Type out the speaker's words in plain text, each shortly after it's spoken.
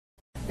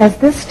As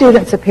this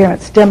student's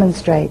appearance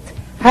demonstrates,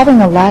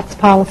 having a lax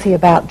policy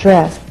about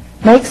dress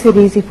makes it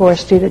easy for a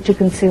student to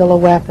conceal a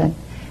weapon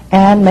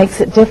and makes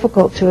it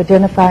difficult to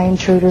identify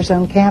intruders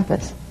on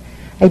campus.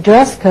 A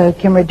dress code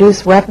can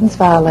reduce weapons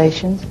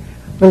violations,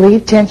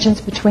 relieve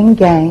tensions between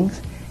gangs,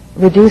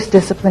 reduce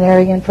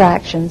disciplinary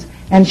infractions,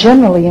 and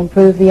generally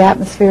improve the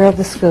atmosphere of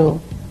the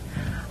school.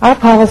 Our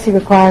policy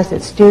requires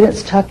that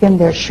students tuck in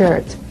their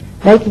shirts,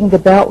 making the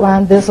belt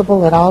line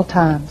visible at all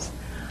times.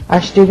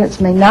 Our students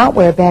may not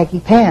wear baggy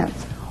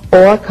pants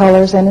or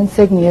colors and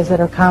insignias that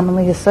are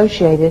commonly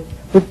associated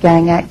with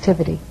gang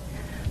activity.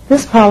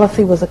 This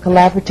policy was a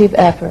collaborative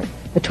effort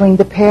between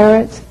the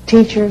parents,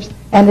 teachers,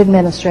 and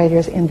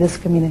administrators in this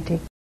community.